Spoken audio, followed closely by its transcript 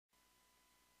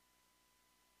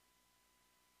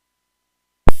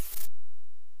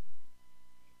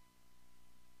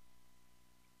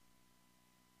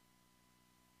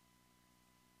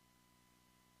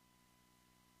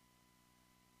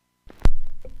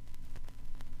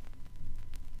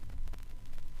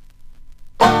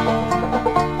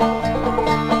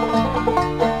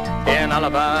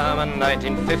in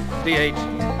 1958.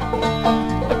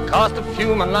 The cost of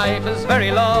human life is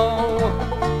very low.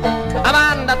 A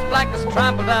man that's black is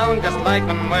trampled down just like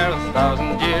them were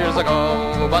 1,000 years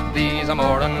ago. But these are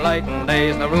more enlightened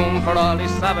days, no room for all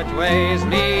these savage ways.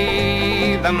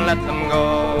 Leave them, let them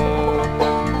go.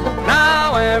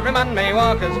 Now every man may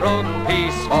walk his road in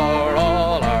peace, for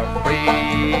all are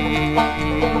free.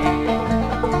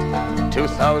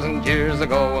 2,000 years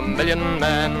ago, 1,000,000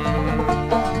 men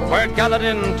were gathered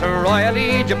into royal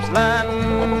Egypt's land.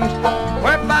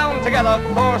 We're bound together,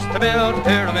 forced to build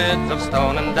pyramids of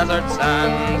stone and desert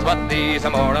sands. But these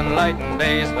are more enlightened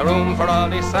days, no room for all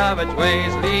these savage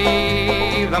ways.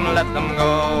 Leave them, let them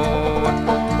go.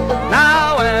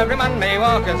 Now every man may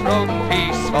walk his road in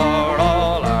peace, for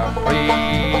all are free.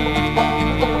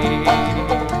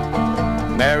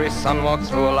 Mary's son walked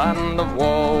through a land of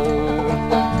woe,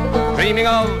 dreaming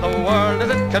of the world as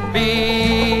it could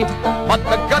be. But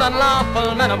the good and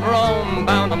lawful men of Rome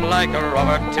bound him like a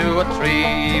robber to a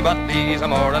tree. But these are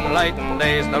more enlightened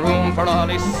days, no room for all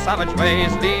these savage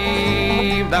ways.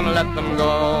 Leave them, let them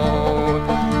go.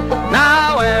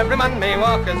 Now every man may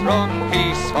walk his road in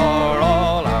peace, for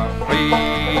all are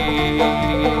free.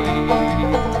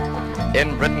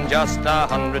 In Britain just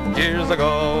 100 years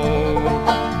ago,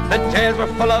 the jails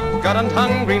were full of good and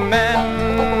hungry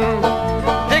men.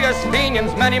 Diggers,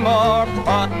 Fenians, many more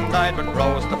fought and died but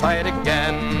rose to fight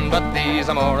again. But these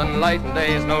are more enlightened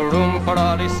days, no room for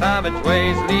all these savage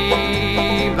ways.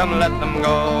 Leave them, let them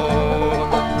go.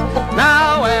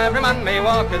 Now every man may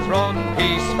walk his road in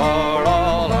peace, for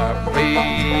all are free.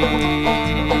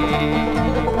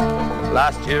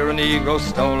 Last year a Negro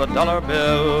stole a dollar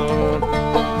bill.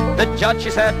 The judge, he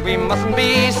said, we mustn't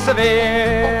be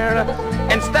severe.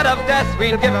 Instead of death,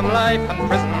 we'll give him life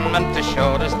imprisonment to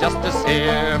show there's justice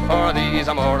here. For these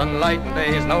are more enlightened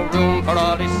days, no room for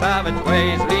all these savage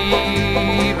ways.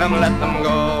 Leave them, let them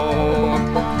go.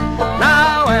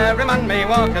 Now every man may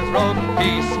walk his road in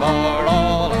peace, for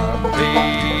all are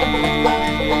free.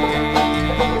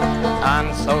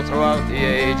 And so throughout the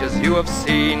ages you have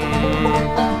seen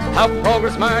how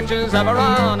progress marches ever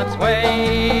on its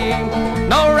way.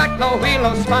 No wreck, no wheel,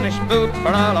 no Spanish boot for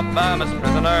Alabama's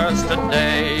prisoners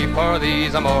today. For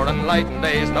these are more enlightened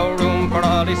days, no room for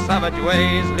all these savage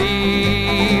ways.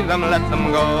 Leave them, let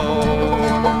them go.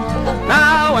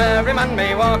 Now every man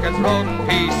may walk his road in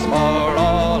peace, for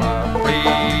all are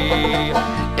free.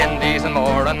 In these and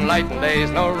more enlightened days,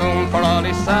 no room for all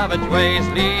these savage ways.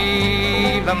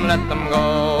 Leave them, let them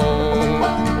go.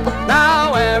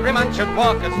 Now every man should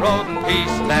walk his road in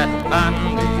peace, let man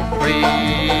be free.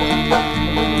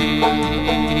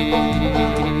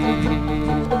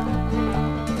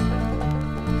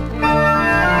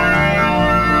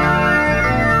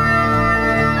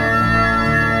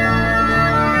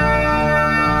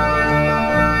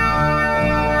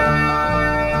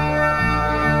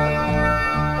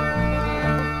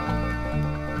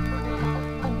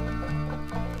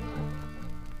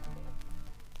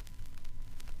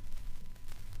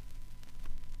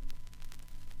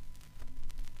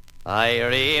 I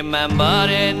remember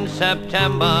in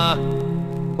September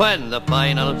when the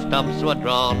final stumps were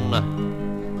drawn,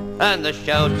 and the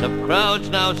shouts of crowds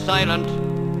now silent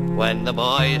when the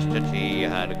boys to tea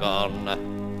had gone.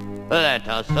 Let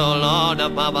us, O Lord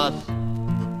above us,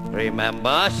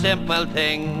 remember simple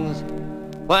things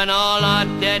when all are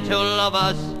dead who love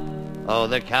us, oh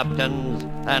the captains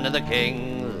and the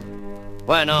kings.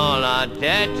 When all are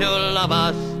dead who love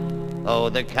us, oh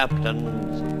the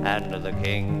captains and the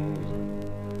kings.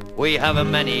 We have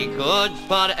many goods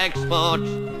for export,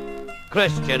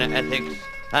 Christian ethics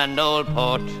and old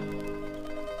port,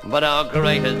 but our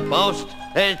greatest boast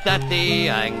is that the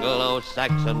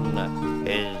Anglo-Saxon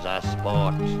is a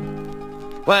sport.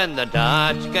 When the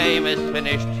darts game is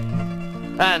finished,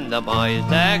 and the boys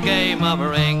their game of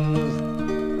rings,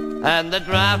 and the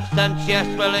draughts and chess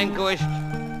relinquished,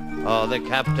 oh the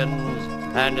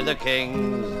captains and the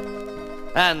kings.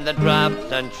 And the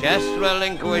draughts and chess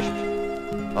relinquished,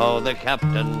 oh the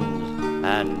captains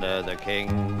and the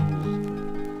kings.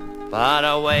 Far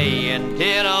away in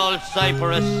dear old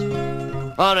Cyprus,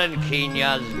 or in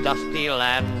Kenya's dusty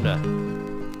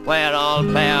land, where all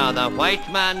bear the white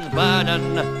man's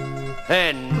burden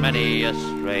in many a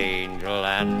strange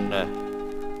land.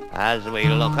 As we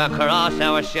look across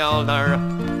our shoulder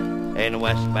in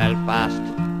West Belfast,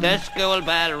 the school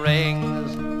bell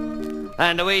rings,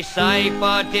 and we sigh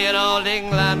for dear old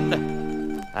England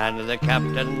and the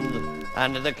captains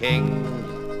and the kings.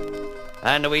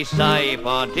 And we sigh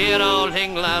for dear old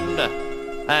England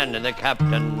and the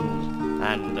captains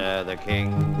and the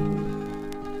kings.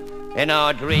 In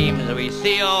our dreams we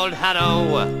see old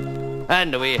Harrow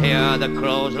and we hear the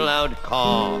crow's loud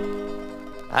caw.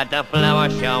 At the flower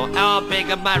show, our big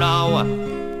barrow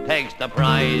takes the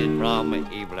prize from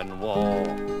Evelyn Waugh.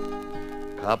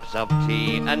 Cups of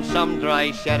tea and some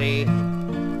dry sherry,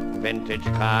 vintage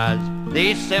cars,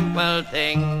 these simple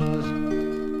things.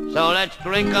 So let's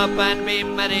drink up and be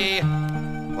merry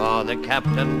for the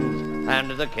captains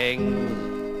and the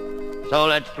kings. So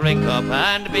let's drink up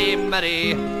and be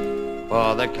merry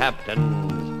for the captains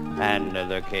and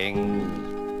the kings.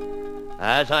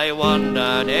 As I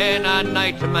wandered in a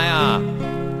nightmare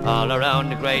all around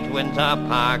the great Windsor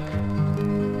Park,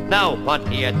 now what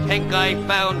do you think I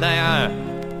found there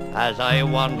as I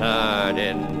wandered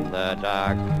in the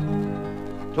dark?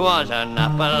 'Twas an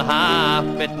apple half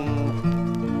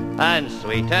bitten and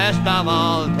sweetest of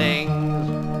all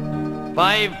things,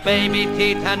 5 baby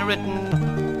teeth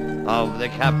handwritten of the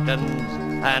captains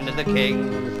and the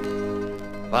kings.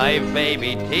 5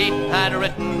 baby teeth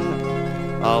handwritten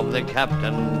of the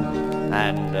captains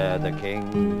and the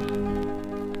kings.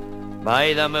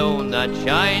 By the moon that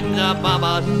shines above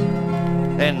us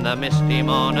in the misty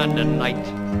morn and night,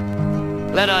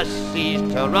 let us cease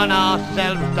to run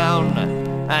ourselves down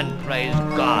and praise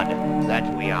God that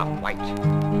we are white.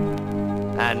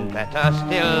 And better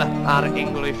still are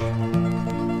English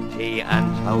tea and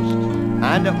toast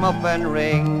and muffin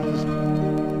rings,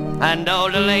 and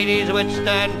old ladies with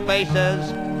stern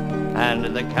faces, and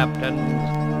the captains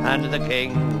and the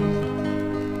kings.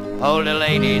 Old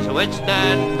ladies with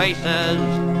stern faces,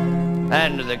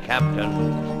 and the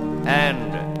captains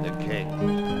and the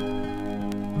kings.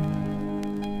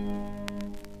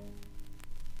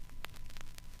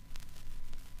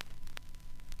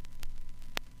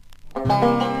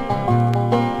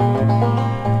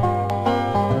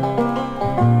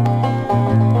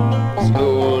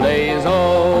 School days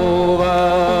over,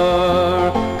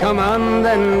 come on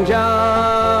then,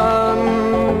 John.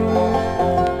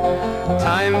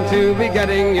 Time to be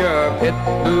getting your pit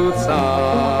boots on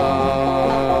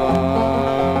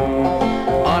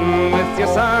with your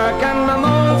sark and the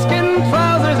moleskin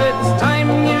trousers. It's time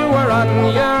you were on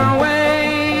your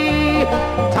way.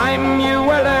 Time you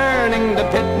were learning the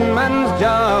pitman's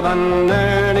job and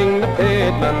earning the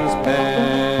pitman's pay.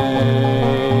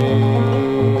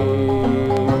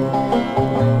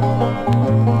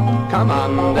 Come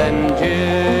on then,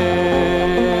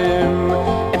 Jim,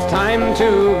 it's time to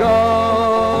go.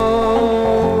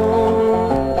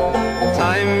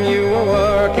 Time you were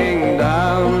working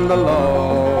down below.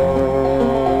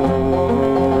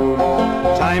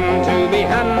 Time to be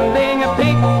handling a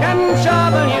pick and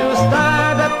shovel. You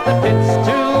start at the pits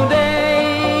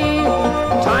today.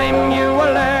 Time you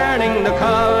were learning the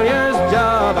collier's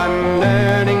job and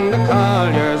earning the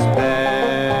collier's pay.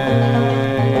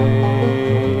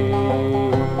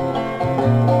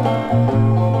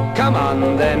 Come on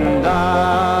then,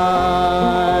 die,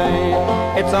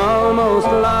 it's almost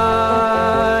light.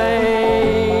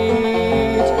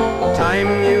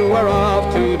 Time you were off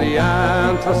to the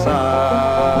anthracite.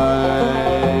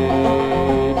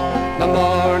 The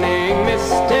morning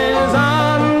mist is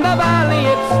on the valley.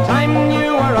 It's time you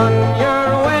were on your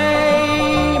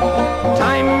way.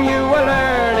 Time you were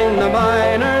learning the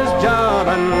miner's job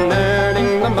and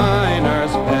earning the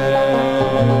miner's pay.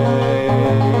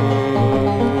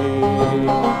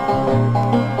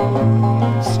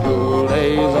 School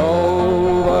days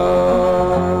over,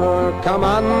 come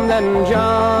on then,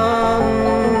 John.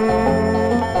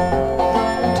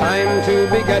 Time to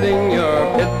be getting your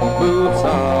pit boots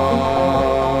on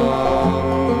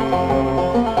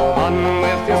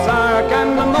with your sark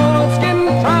and the moleskin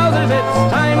trousers. It's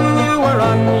time you were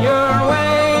on your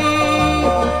way.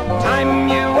 Time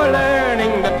you were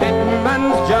learning the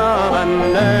pitman's job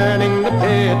and earning the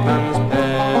pitman's pay.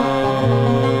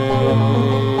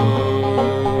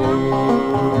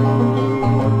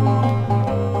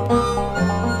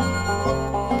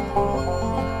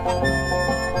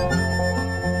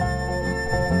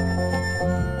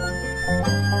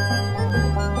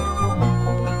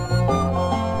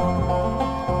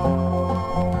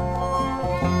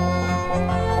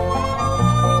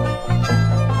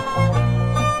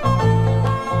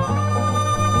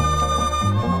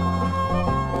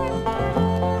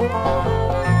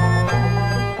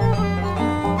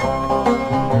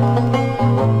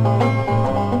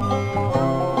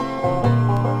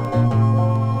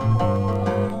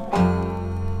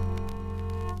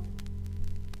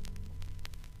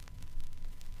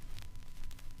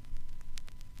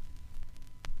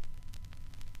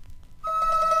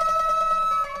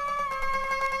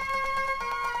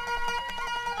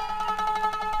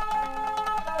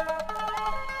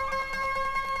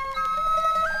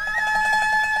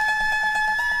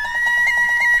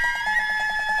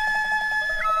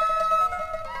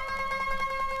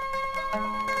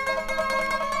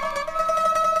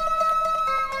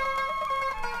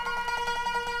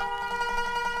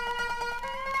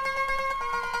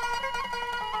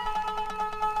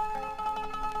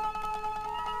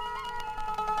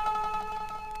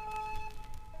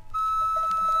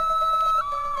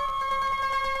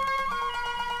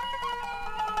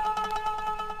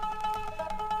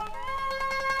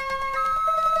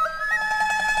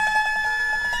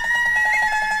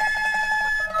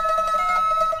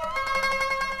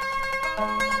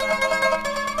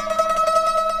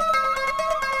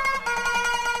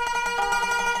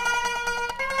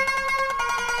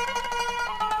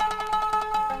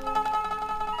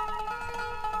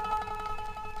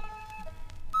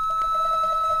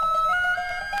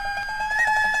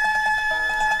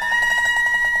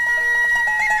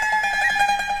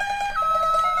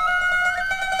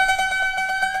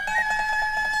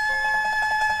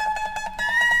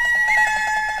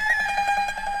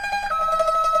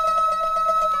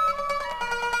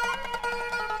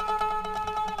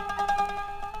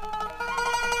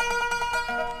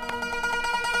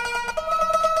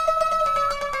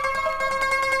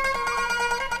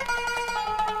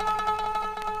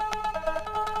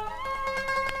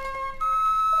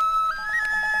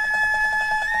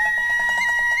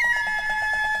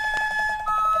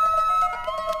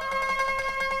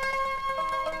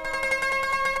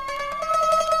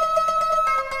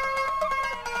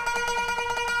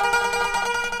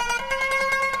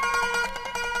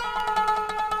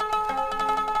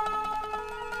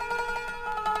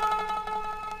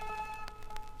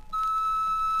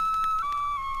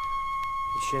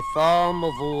 She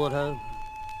Mo Bhuartha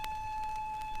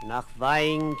nach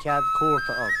bhain cead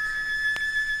cuarta ort.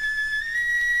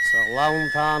 Sa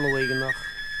lántáin uignach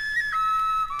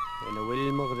ina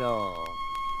bhfuil mo rá.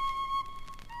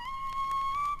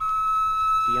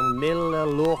 Bhí an mil a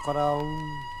luach arán,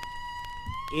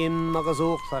 im agus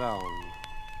ucht arán.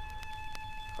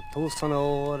 A tús an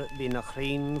óir bhí na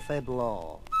chrín fé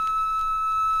blá.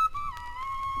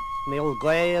 Níl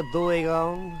gae a dúig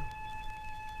an,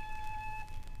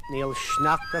 níl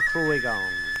sneacht a chrúig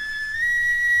an.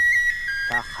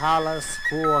 Tá chalas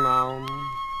cúan an,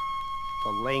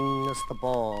 the ling is the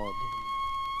bod.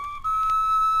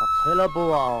 Tá tuile bú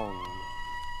an,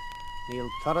 níl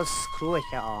taras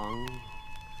cruiche an,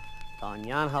 tá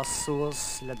neanha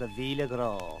suas le de bhíle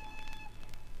grá.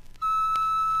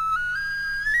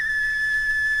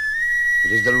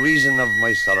 It is the reason of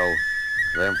my sorrow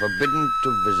that I am forbidden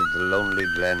to visit the lonely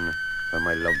glen where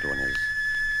my loved one is.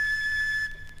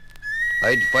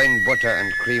 I'd find butter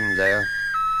and cream there,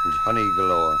 and honey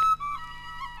galore.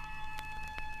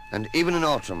 And even in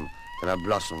autumn there are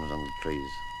blossoms on the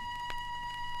trees.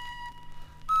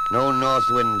 No north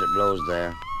wind blows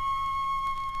there.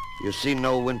 You see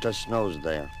no winter snows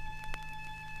there.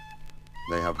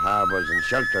 They have harbours and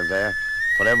shelter there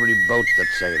for every boat that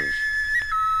sails.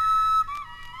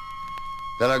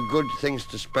 There are good things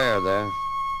to spare there.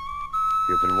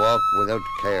 You can walk without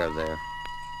care there,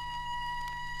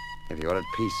 if you are at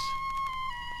peace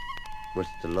with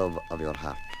the love of your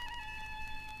heart.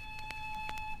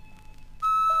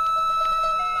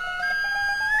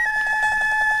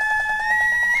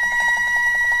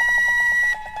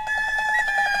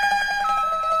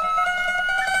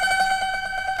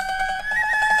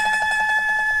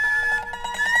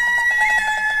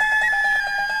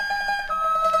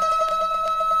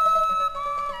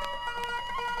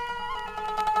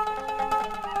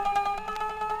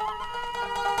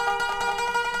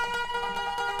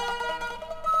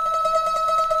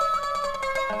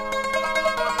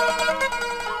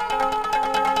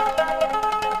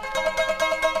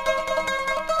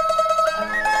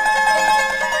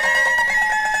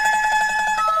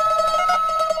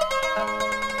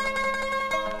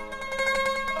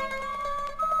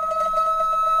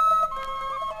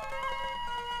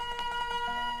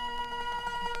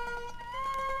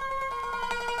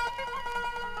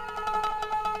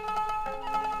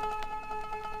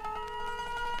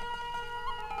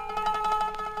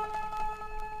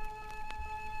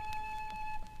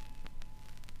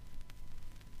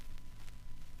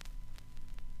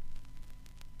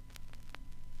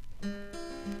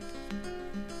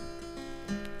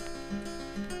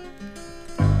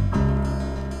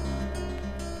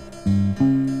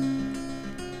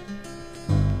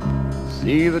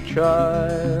 See the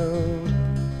child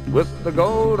with the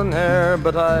golden hair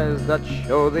but eyes that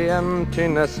show the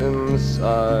emptiness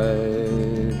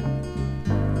inside.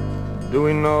 Do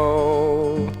we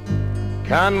know?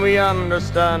 Can we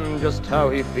understand just how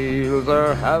he feels,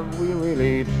 or have we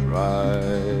really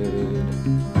tried?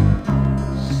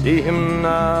 See him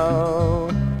now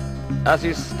as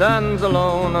he stands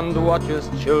alone and watches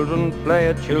children play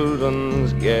a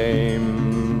children's game.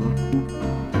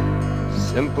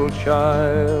 Simple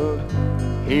child,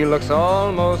 he looks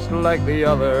almost like the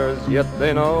others, yet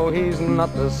they know he's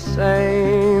not the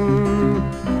same.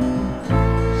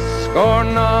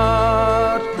 Scorn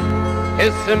not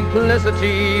his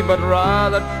simplicity, but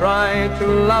rather try to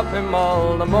love him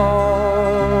all the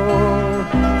more.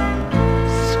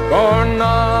 Scorn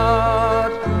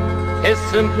not his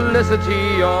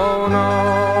simplicity, oh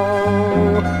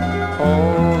no,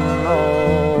 oh no.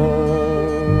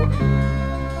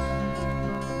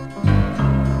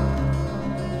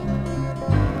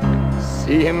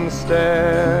 See him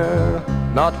stare,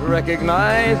 not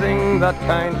recognizing that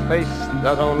kind face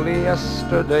that only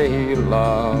yesterday he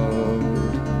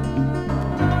loved.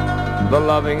 The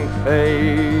loving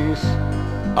face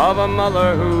of a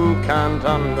mother who can't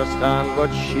understand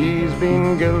what she's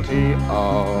been guilty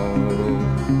of.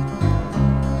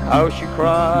 How she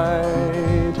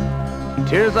cried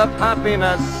tears of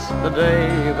happiness the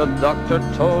day the doctor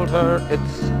told her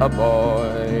it's a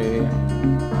boy.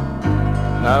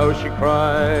 Now she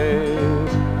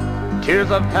cries tears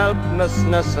of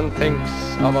helplessness and thinks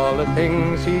of all the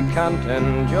things he can't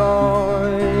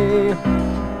enjoy.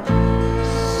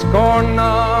 Scorn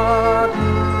not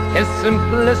his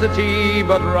simplicity,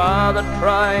 but rather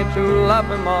try to love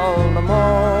him all the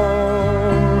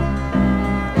more.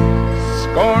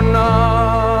 Scorn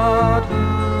not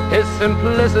his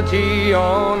simplicity,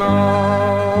 oh no,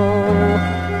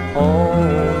 oh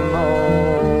no.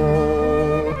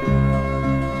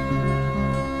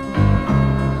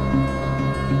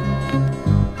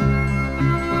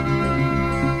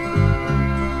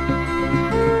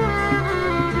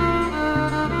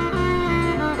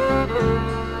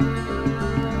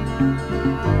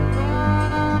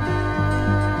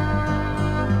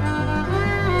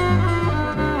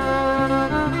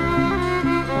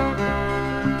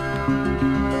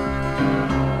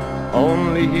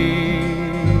 only he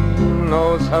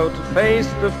knows how to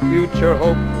face the future,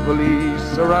 hopefully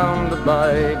surrounded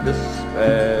by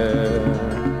despair.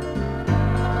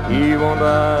 He won't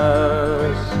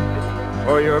ask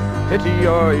for your pity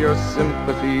or your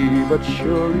sympathy, but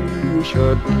surely you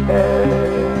should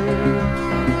care.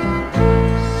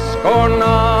 Scorn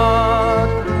not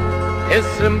his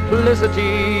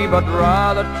simplicity, but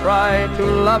rather try to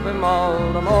love him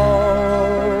all the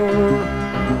more.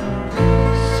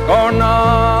 Scorn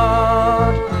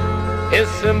not his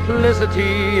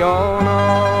simplicity, oh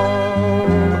no,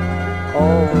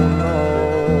 oh no,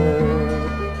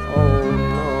 oh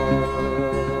no.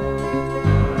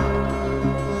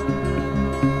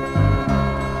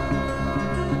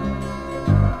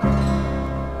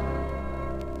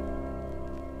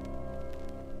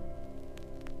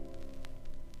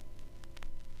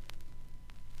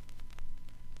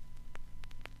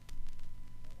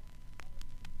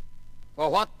 For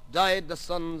what died the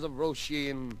sons of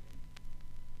Róisín?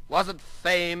 Was it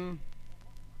fame?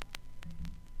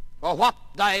 For what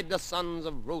died the sons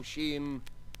of Róisín?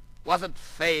 Was it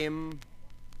fame?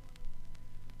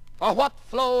 For what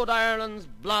flowed Ireland's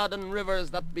blood in rivers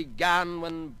that began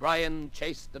when Brian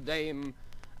chased the dame,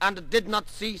 and did not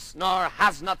cease nor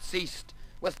has not ceased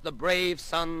with the brave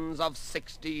sons of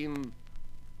 16?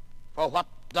 For what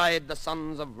died the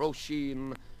sons of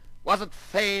Róisín? Was it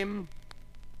fame?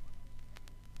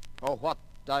 For what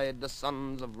died the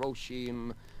sons of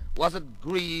Róisín? Was it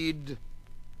greed?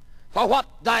 For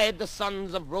what died the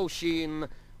sons of Róisín?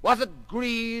 Was it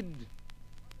greed?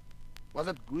 Was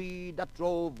it greed that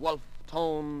drove Wolfe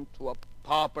Tone to a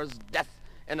pauper's death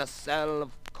in a cell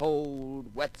of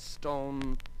cold, wet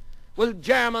stone? Will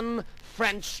German,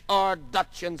 French, or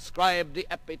Dutch inscribe the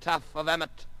epitaph of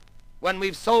Emmet when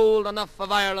we've sold enough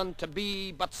of Ireland to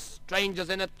be but strangers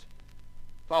in it?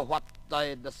 For what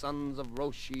died the sons of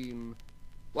Róisín?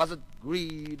 Was it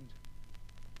greed?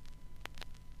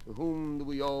 To whom do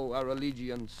we owe our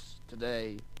allegiance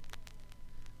today?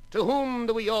 To whom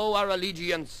do we owe our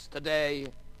allegiance today?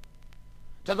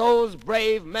 To those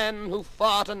brave men who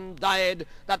fought and died,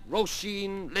 that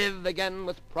Róisín live again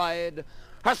with pride.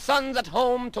 Her sons at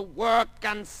home to work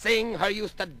and sing, her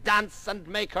youth to dance and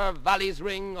make her valleys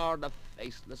ring, or the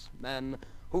faceless men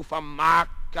who for mark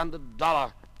and the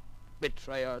dollar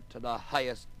betray her to the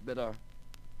highest bidder?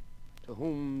 To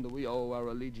whom do we owe our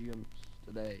allegiance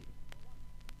today?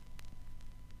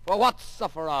 For what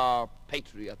suffer our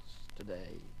patriots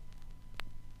today?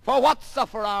 For what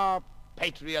suffer our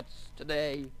patriots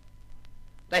today?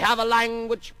 They have a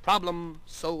language problem,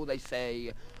 so they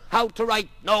say. How to write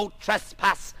no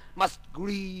trespass must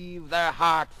grieve their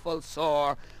heart full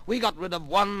sore. We got rid of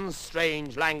one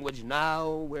strange language, now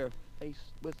we're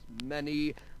faced with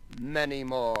many, many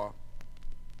more.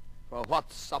 For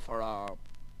what suffer our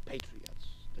patriots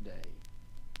today?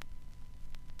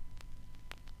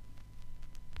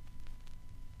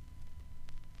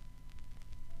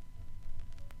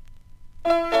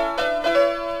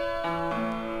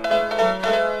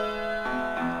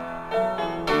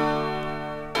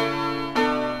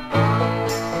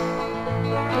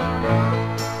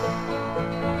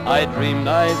 I dreamed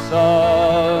I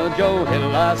saw Joe Hill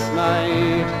last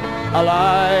night,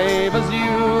 alive as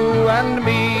you and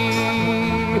me.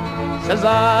 Says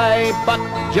I, but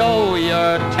Joe,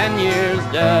 you're 10 years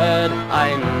dead.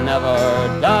 I never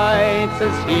died,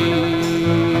 says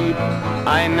he.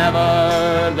 I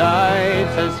never died,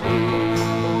 says he.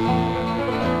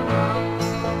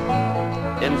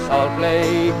 In Salt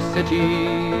Lake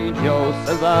City, Joe,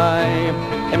 says I,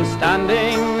 him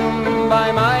standing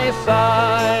by my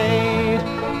side.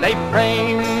 They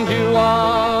framed you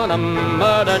on a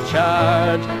murder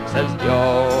charge, says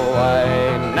Joe,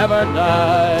 I never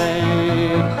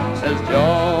died, says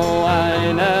Joe,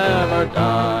 I never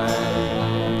died.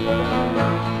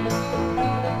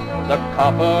 The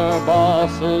copper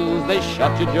bosses, they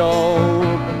shot you, Joe,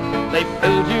 they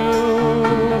filled you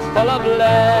full of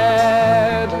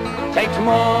lead. Takes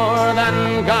more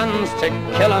than guns to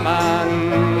kill a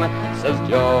man, says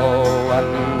Joe,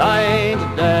 and I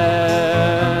ain't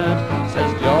dead,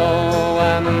 says Joe,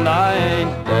 and I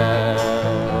ain't dead.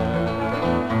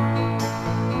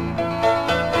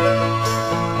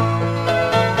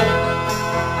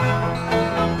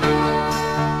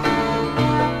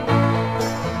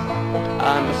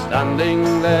 And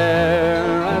standing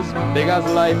there as big as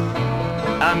life,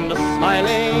 and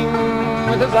smiling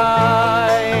with his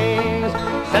eyes,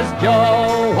 says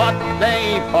Joe, what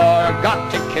they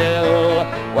forgot to kill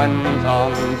went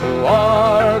on to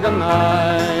organize,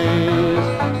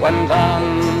 went on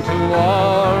to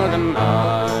organize.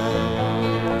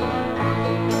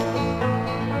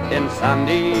 In San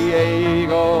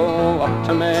Diego up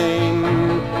to Maine,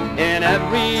 in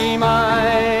every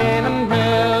mine and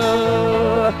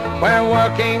mill, where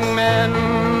working men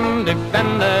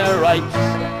defend their rights,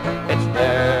 it's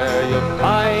there you'll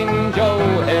find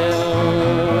Joe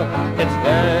Hill. It's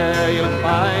there you'll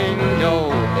find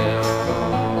Joe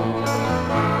Hill.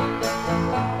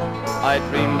 I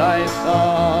dreamed I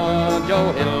saw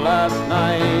Joe Hill last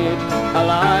night,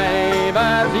 alive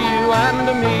as you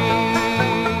and me.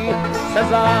 Says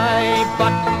I,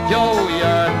 but Joe,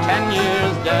 you're 10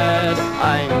 years dead.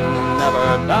 I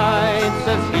never died,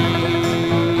 says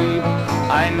he.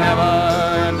 I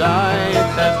never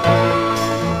died, says he.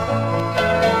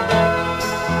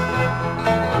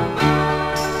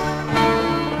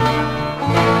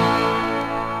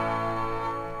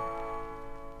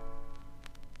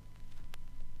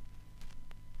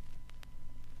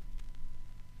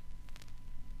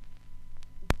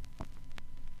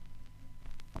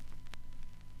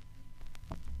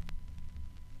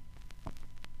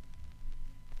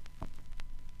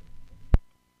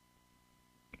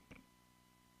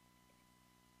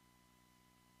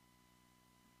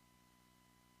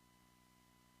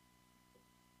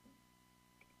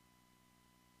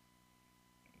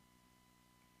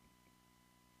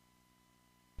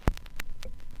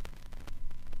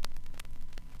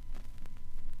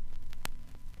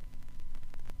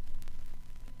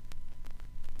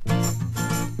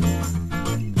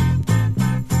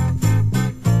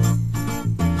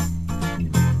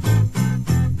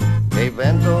 Que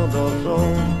vendo dos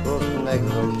ojos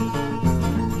negros,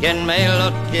 quien me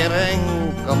los quieren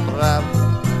comprar,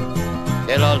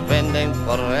 que los venden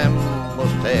por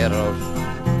embusteros,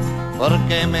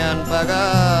 porque me han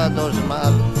pagado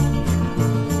mal.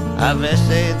 A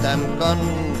veces dan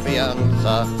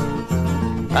confianza,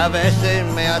 a veces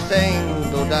me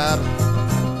hacen dudar,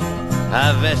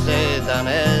 a veces dan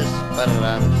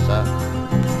esperanza,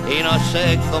 y no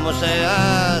sé cómo se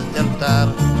acertar.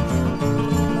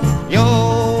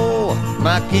 Yo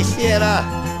más quisiera,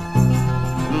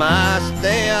 más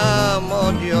te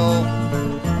amo yo,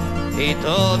 y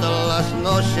todas las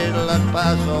noches las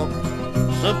paso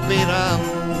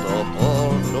suspirando por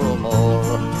tu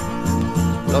amor.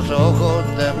 Los ojos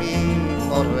de mi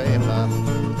morena,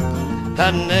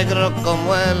 tan negros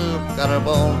como el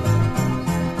carbón,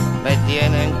 me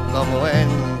tienen como en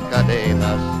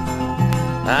cadenas,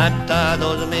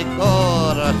 atados mi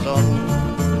corazón.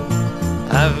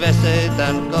 A veces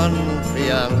dan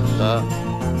confianza,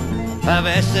 a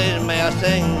veces me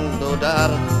hacen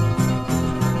dudar,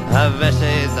 a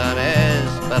veces dan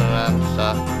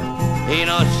esperanza, y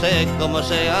no sé cómo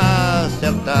se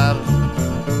acertar.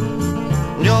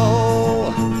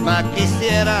 Yo más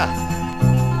quisiera,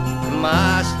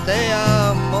 más te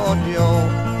amo yo,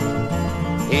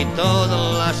 y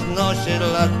todas las noches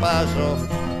las paso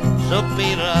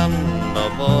suspirando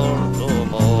por tu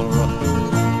amor.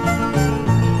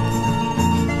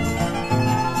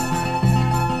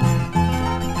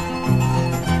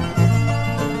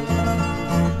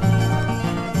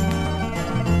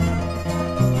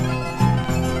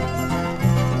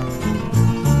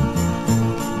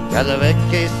 Cada vez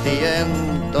que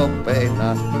siento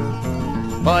pena,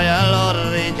 voy a la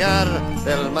orilla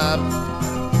del mar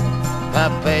a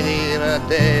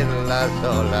pedirte las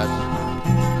olas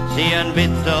si han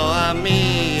visto a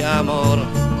mi amor.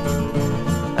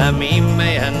 A mí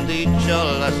me han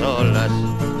dicho las olas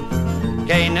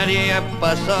que nadie ha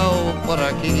pasado por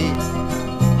aquí,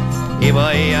 y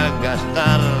voy a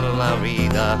gastar la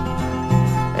vida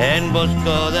en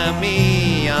busca de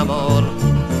mi amor.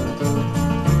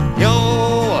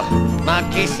 Yo más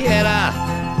quisiera,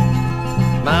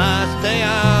 más te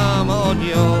amo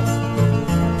yo,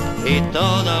 y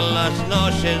todas las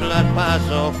noches las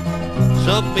paso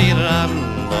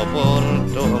suspirando por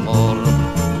tu amor.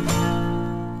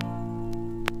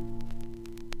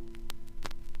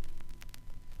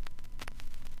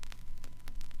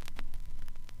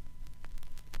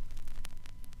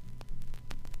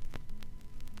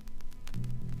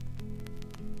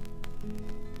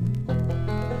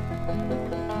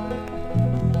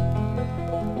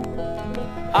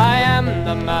 I am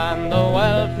the man, the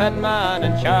well-fed man,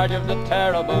 in charge of the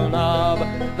terrible knob.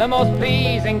 The most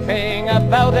pleasing thing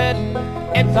about it,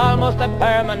 it's almost a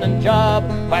permanent job.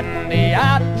 When the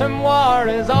atom war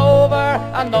is over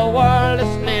and the world is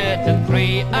split in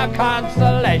three, a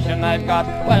consolation I've got,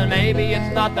 well maybe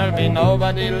it's not, there'll be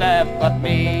nobody left but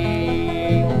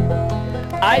me.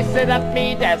 I sit at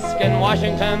me desk in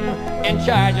Washington, in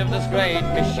charge of this great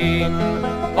machine.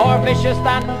 more vicious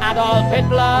than Adolf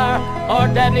Hitler, more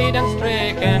deadly than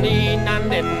strychnine.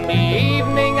 And in the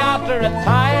evening after a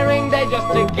tiring day, just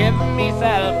to give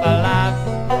myself a laugh,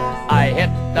 I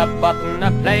hit the button,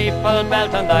 a playful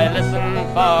belt, and I listen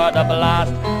for the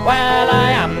blast. Well,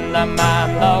 I am the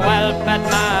man, the well-fed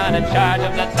man, in charge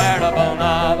of the terrible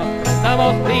knob. The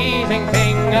most pleasing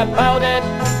thing about it,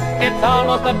 it's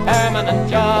almost a permanent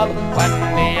job. When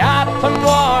the atom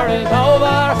war is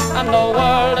over and the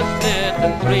world is split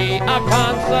in three, a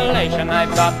consolation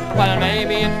I've got, well,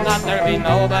 maybe it's not, there'll be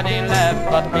nobody left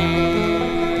but me.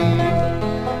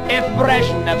 If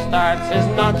Brezhnev starts his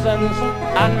nonsense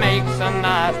and makes a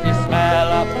nasty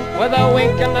smell, with a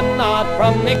wink and a nod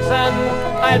from Nixon,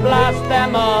 I'll blast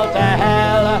them all to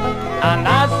hell. And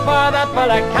as for that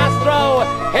fella Castro,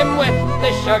 him with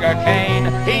the sugar cane,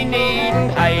 he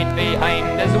needn't hide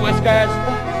behind his whiskers,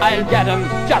 I'll get him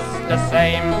just the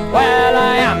same. Well,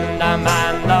 I am the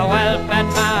man, the well-fed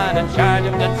man, in charge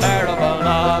of the terrible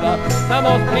knob. The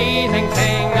most pleasing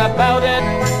thing about it,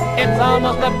 it's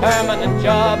almost a permanent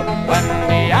job. When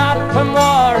the atom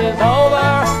war is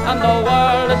over and the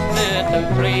world is split in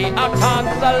three, a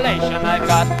consolation I've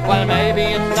got, well, maybe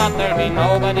it's not, there'll be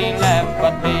nobody left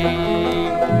but me.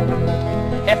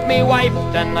 If me wife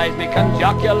denies me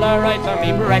conjocular rights or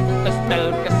me breakfast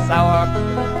milk is sour,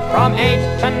 from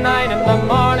 8 to 9 in the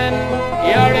morning,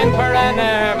 you're in for a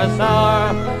nervous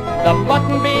hour. The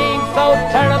button being so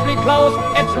terribly close,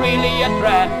 it's really a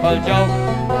dreadful joke.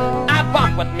 I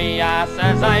bump with me ass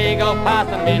as I go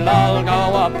past and we'll all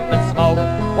go up in smoke.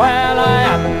 Well, I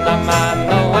am the man,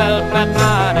 the well-fed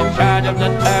man, in charge of the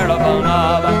terrible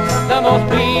knob. The most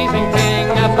pleasing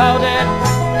thing about it,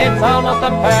 it's almost a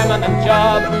permanent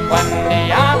job. When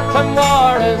the atom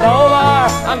war is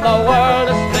over and the world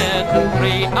is split in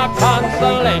three, a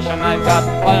consolation I've got,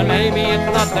 well, maybe it's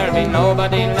not, there'll be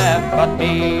nobody left but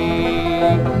me.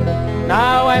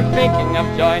 Now I'm thinking of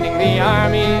joining the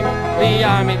army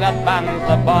that bans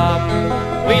the bomb.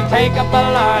 We take up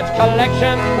a large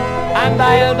collection and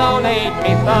I'll donate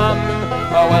me thumb.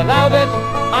 For without it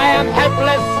I am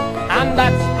helpless, and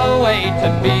that's the way to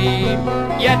be.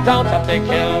 You don't have to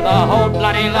kill the whole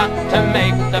bloody lot to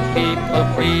make the people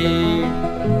free.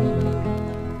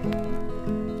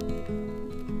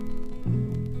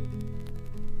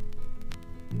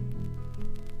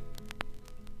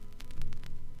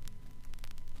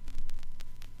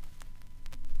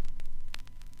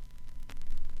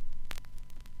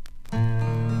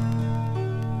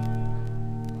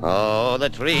 Oh, the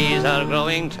trees are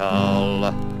growing tall,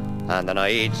 and the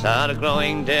nights are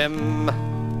growing dim,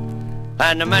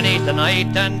 and many's the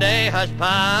night and day has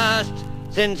passed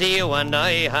since you and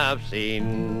I have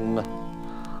seen.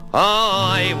 Oh,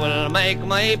 I will make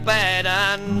my bed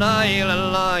and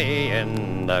I'll lie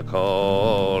in the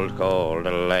cold, cold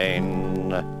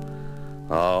lane.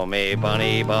 Oh, me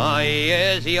Bonny Boy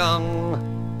is young,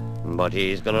 but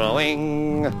he's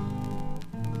growing.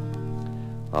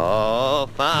 Oh,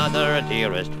 father,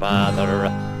 dearest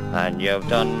father, and you've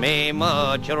done me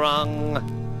much wrong,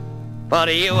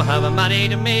 but you have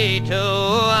married me to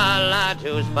a lad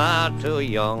who's far too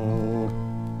young.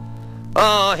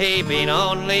 Oh, he been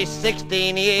only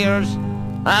 16 years,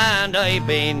 and I've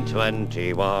been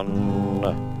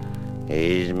 21.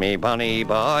 He's me Bonny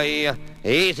Boy,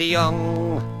 he's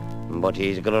young, but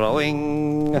he's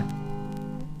growing.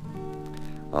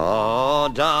 Oh,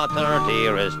 daughter,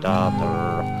 dearest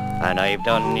daughter, and I've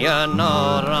done you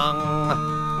no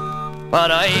wrong,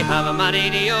 but I have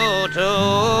married you to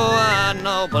a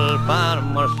noble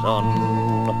farmer's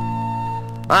son,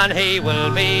 and he will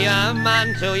be a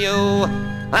man to you,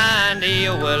 and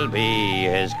you will be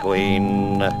his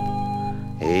queen.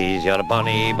 He's your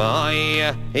Bonny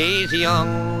Boy, he's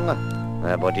young,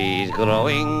 but he's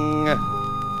growing.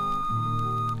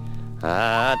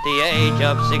 At the age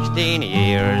of 16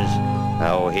 years,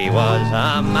 now he was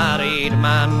a married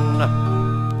man,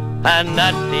 and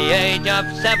at the age of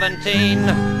 17,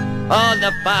 oh,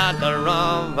 the father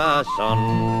of a son,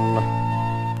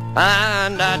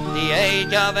 and at the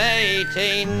age of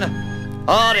 18,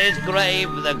 o'er his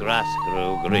grave the grass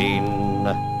grew green.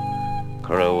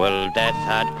 Cruel death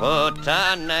had put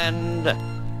an end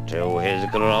to his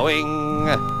growing.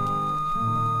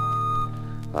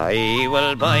 I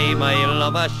will buy my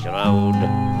love a shroud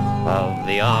of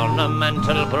the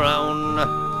ornamental brown,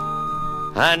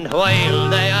 and while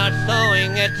they are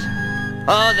sewing it,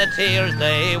 oh, the tears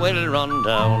they will run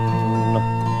down.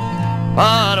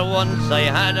 For once I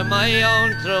had my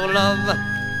own true love,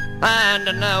 and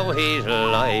now he's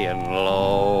lying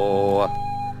low,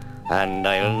 and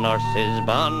I'll nurse his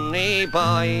Bonny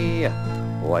Boy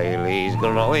while he's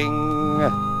growing.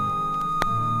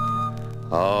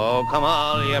 Oh, come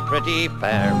all you pretty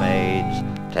fair maids,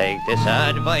 take this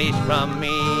advice from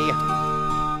me.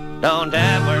 Don't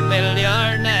ever build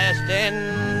your nest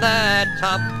in the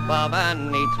top of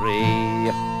any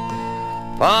tree.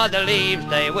 For the leaves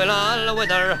they will all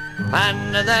wither,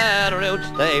 and the roots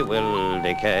they will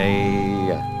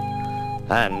decay.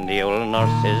 And you'll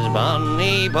nurse his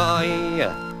bonny boy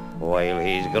while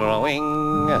he's growing.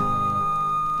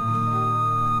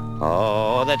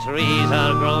 Oh, the trees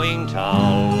are growing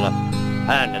tall,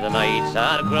 and the nights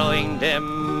are growing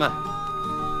dim.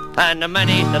 And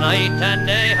many's the night and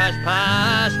day has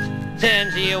passed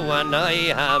since you and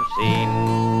I have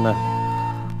seen.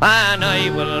 And I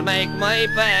will make my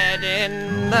bed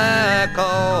in the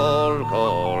cold,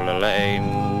 cold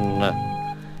lane.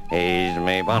 He's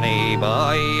me bonny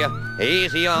boy,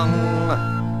 he's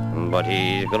young, but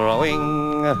he's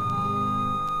growing.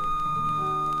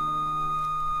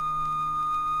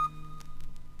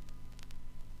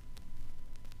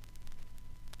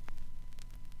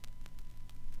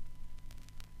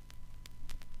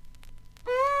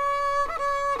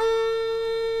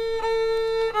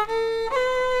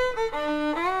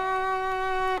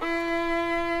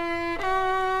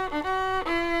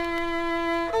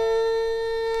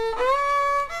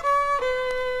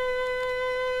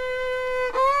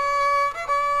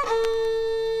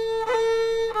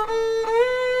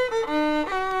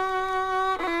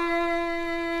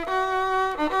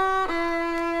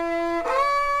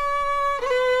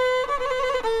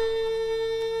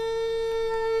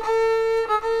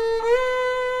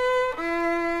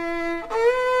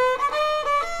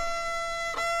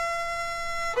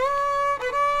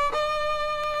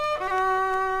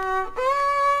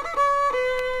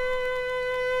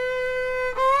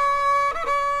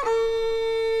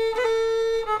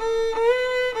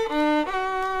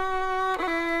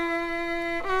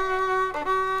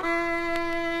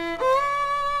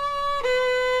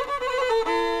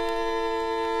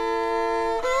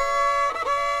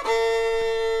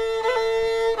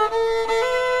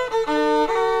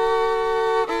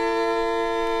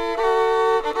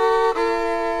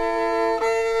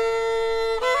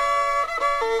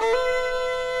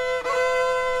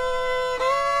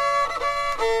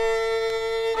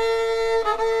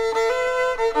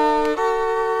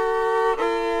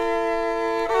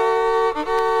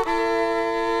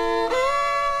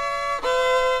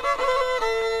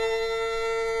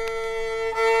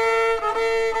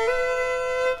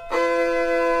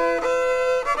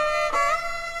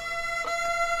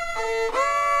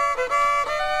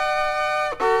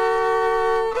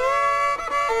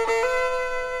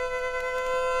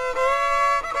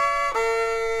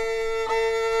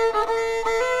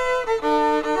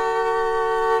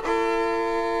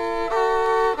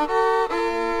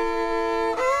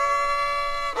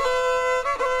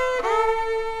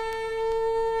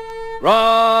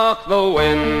 Rock the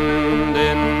wind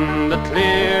in the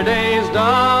clear day's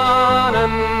dawning,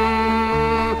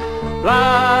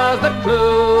 blast the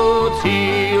clouds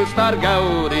heel star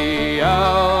gaudy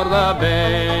o'er the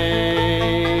bay.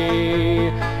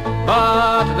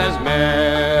 But there's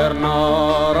mair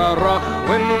nor a rough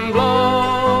wind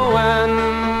blowing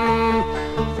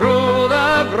through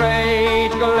the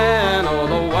great glen o'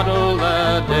 the Waddle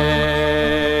the day.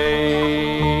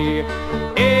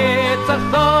 It's a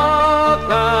thought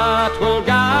that will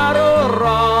gather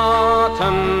rottens,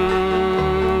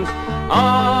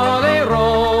 all the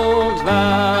rogues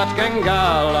that can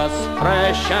gall us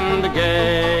fresh and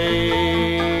gay.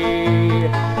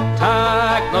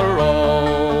 Take the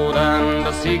road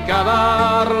and seek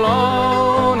other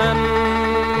loanings,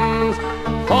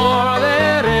 for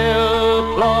their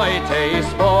ill ploy to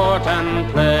sport and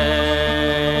play.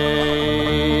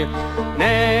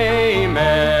 Nay,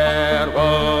 mair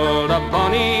will the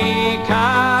bonny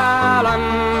callants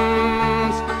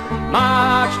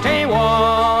march to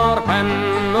war pen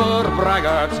or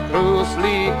braggarts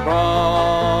closely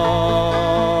craw,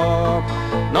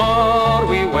 nor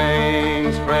we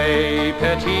wings frae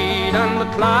Peat and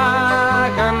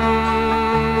Clachan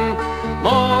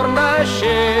mourn the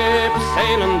ship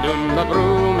sailing down the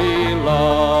broomy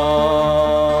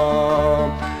law.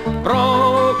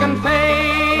 Broken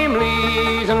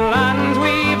families and lands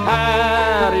we've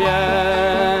had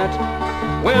yet,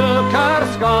 Wilcar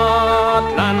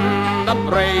Scotland the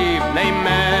brave, nae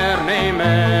mair, nae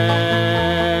mair.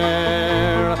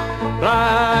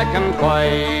 Black and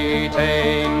white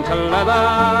ain't a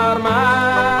leather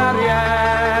marriott,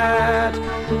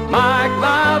 mark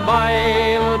the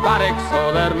vile barracks so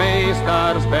their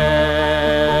maisters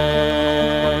bear.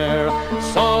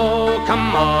 So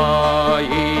come all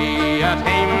ye at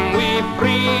hame we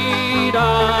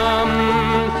freedom,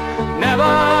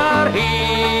 never heed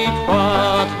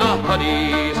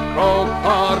cuddies croak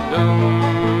for doom.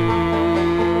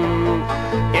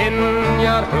 In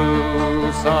your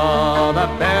house all the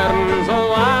bairns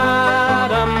o'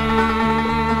 Adam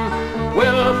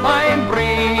will find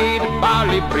breed,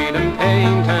 barley breed and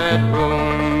painted room.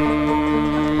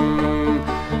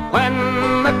 When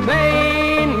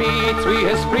MacLean meets wi'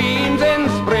 his friends in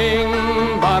spring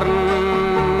burn,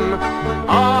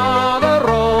 all the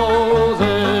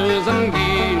roses and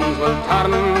beans will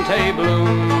turn to bloom.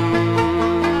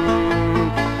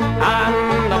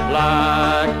 And the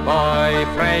black boy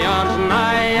frae Ojos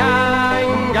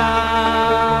Negros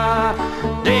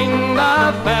ding the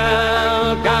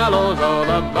fell gallows o'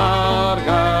 the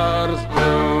burgers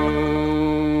down.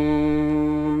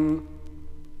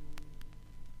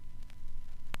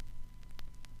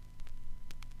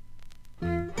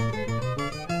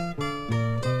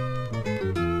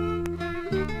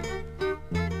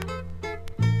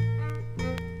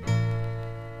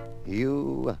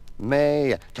 You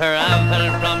may travel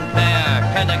from Clare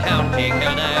to the county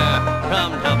Kildare, from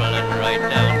Dublin right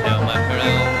down to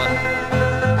Macroom.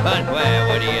 But where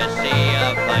would you see a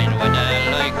fine widow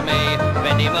like me,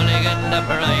 Biddy Mulligan, the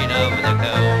pride of the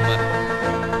comb?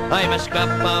 I'm a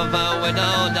scrap of a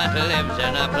widow that lives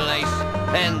in a place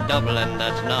in Dublin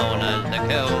that's known as the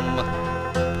Comb.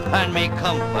 And me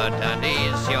comfort and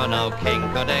ease, you know, king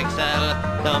could excel,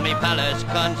 though me palace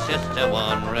consists of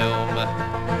one room.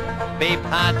 Be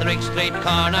Patrick Street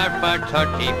corner for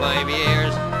 35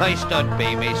 years, I stood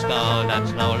by me stall,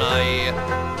 that's no lie.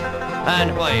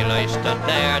 And while I stood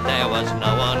there, there was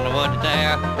no one would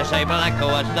dare to say black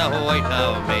was the white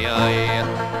of me eye.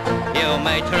 You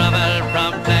may travel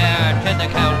from Clare to the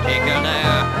county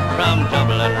Kildare, from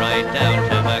Dublin right down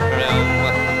to Macroom.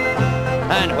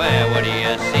 And where would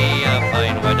you see a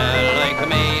fine widow like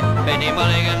me, Biddy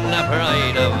Mulligan, the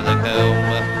pride of the comb?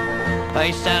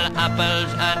 I sell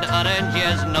apples and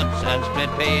oranges, nuts and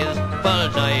split peas,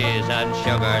 bullseyes and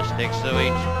sugar sticks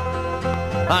sweet.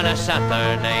 On a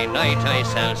Saturday night I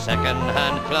sell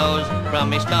second-hand clothes from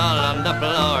me stall on the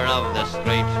floor of the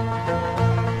street.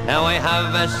 Now I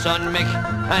have a son Mick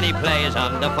and he plays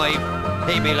on the pipe.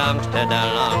 He belongs to the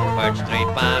Longford Street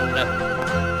Band.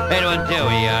 It would do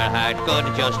your heart good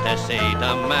just to see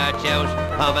them march out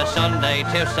of a Sunday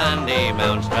to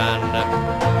Sandymount Strand.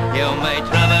 You may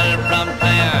travel from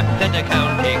Clare to the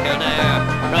county Kildare,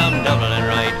 from Dublin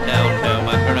right down to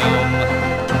Macroom.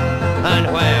 And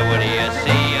where would you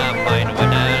see a fine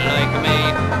widow like me,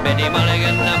 Biddy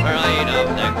Mulligan, the pride of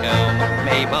the comb?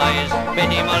 Me boys,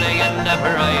 Biddy Mulligan, the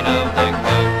pride of the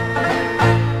comb.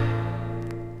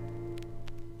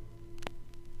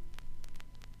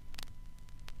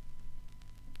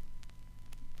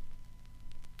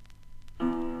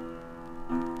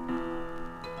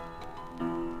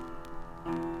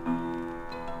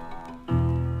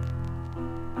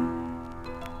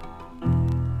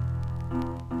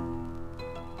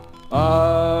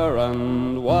 Far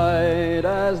and wide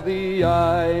as the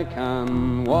eye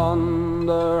can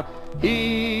wander,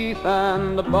 heath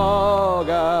and bog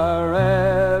are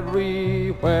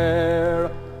everywhere.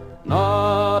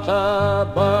 Not a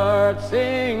bird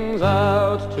sings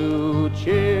out to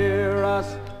cheer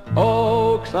us.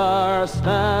 Oaks are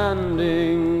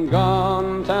standing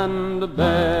gaunt and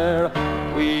bare.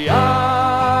 We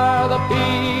are the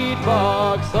Peat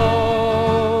Bog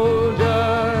Soldiers,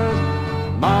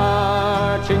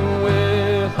 marching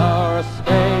with our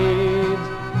spades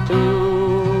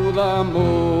to the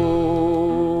moon.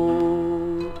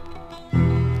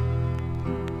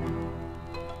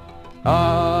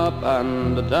 Up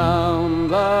and down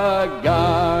the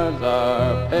guards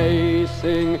are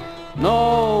pacing.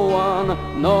 No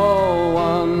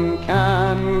one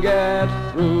can get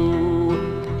through.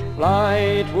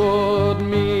 Flight would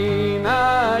mean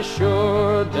a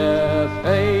sure death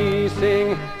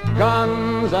facing.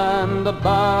 Guns and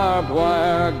barbed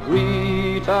wire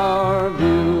greet our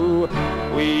view.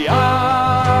 We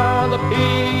are the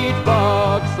Peat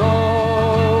Bog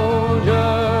Soldiers,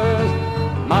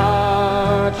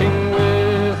 marching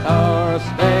with our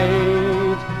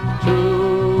spades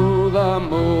to the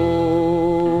moon.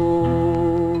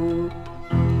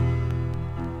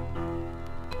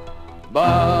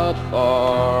 But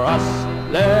for us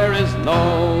there is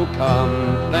no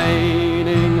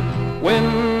complaining.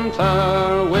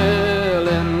 Winter will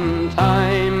in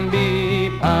time be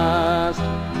past.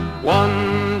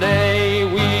 One day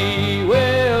we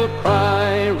will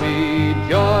cry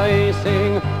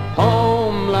rejoicing,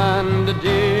 homeland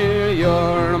dear,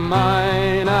 you're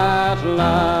mine at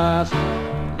last.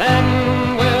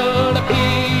 Then will the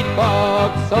Peat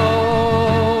Bog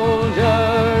Soldiers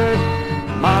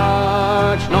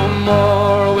march no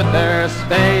more with their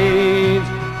spades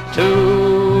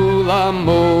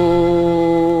Mo